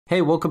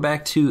Hey, welcome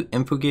back to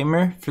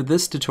InfoGamer. For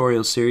this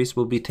tutorial series,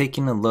 we'll be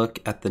taking a look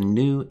at the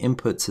new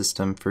input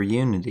system for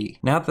Unity.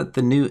 Now that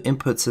the new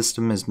input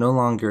system is no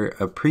longer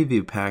a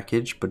preview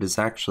package, but is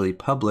actually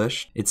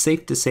published, it's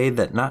safe to say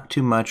that not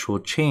too much will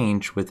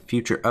change with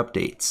future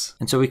updates.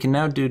 And so we can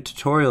now do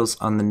tutorials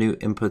on the new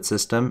input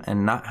system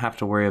and not have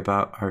to worry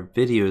about our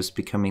videos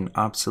becoming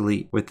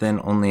obsolete within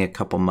only a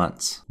couple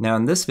months. Now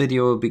in this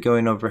video, we'll be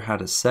going over how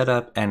to set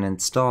up and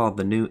install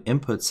the new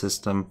input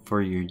system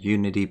for your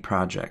Unity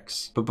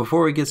projects. But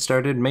before we get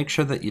started, make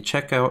sure that you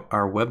check out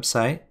our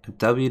website at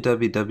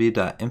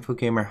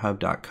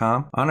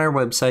www.infogamerhub.com. On our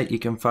website, you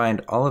can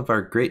find all of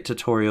our great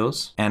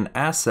tutorials and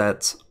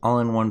assets all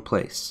in one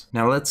place.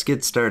 Now let's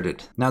get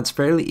started. Now it's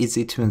fairly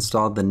easy to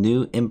install the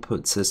new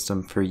input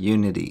system for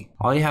Unity.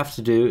 All you have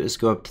to do is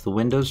go up to the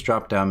Windows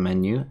drop-down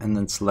menu and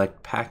then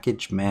select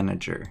Package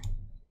Manager.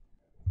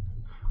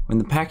 When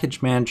the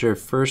Package Manager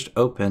first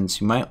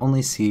opens, you might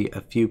only see a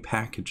few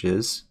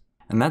packages,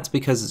 and that's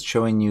because it's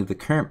showing you the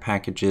current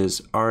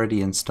packages already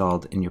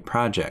installed in your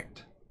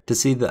project. To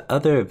see the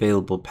other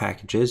available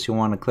packages, you'll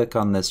want to click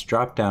on this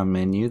drop-down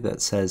menu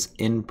that says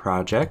In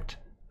Project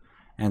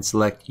and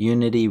select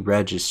Unity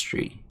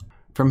Registry.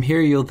 From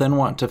here, you'll then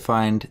want to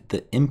find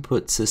the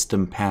input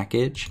system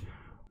package,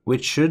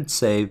 which should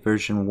say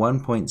version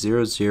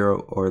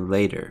 1.00 or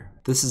later.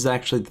 This is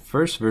actually the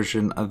first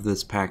version of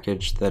this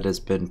package that has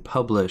been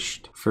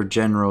published for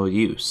general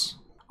use.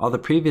 All the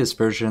previous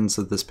versions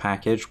of this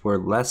package were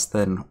less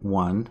than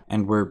 1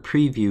 and were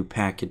preview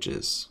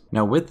packages.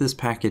 Now with this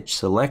package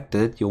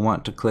selected, you'll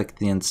want to click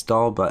the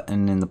Install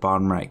button in the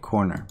bottom right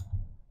corner.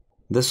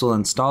 This will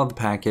install the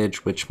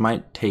package, which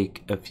might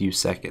take a few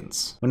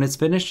seconds. When it's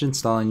finished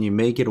installing, you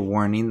may get a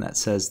warning that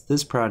says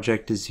this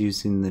project is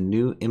using the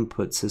new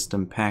input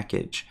system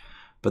package,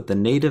 but the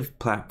native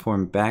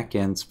platform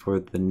backends for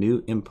the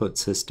new input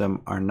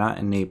system are not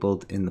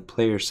enabled in the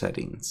player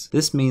settings.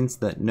 This means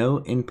that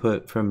no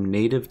input from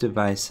native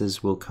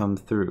devices will come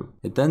through.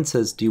 It then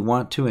says, do you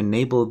want to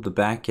enable the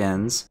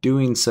backends?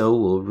 Doing so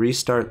will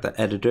restart the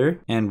editor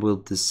and will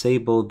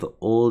disable the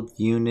old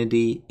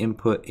Unity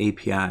input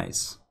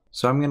APIs.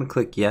 So I'm going to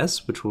click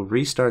yes, which will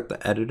restart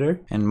the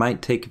editor and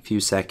might take a few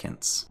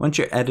seconds. Once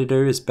your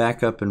editor is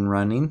back up and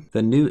running,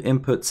 the new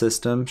input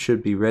system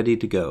should be ready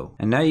to go.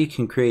 And now you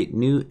can create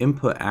new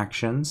input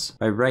actions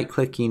by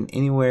right-clicking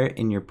anywhere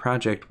in your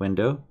project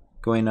window,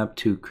 going up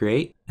to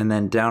Create, and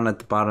then down at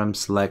the bottom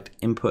select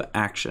Input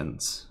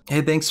Actions.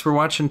 Hey, thanks for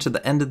watching to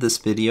the end of this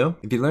video.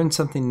 If you learned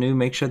something new,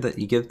 make sure that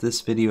you give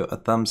this video a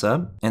thumbs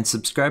up and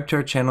subscribe to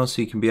our channel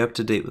so you can be up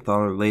to date with all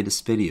our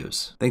latest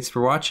videos. Thanks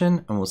for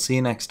watching, and we'll see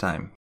you next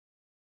time.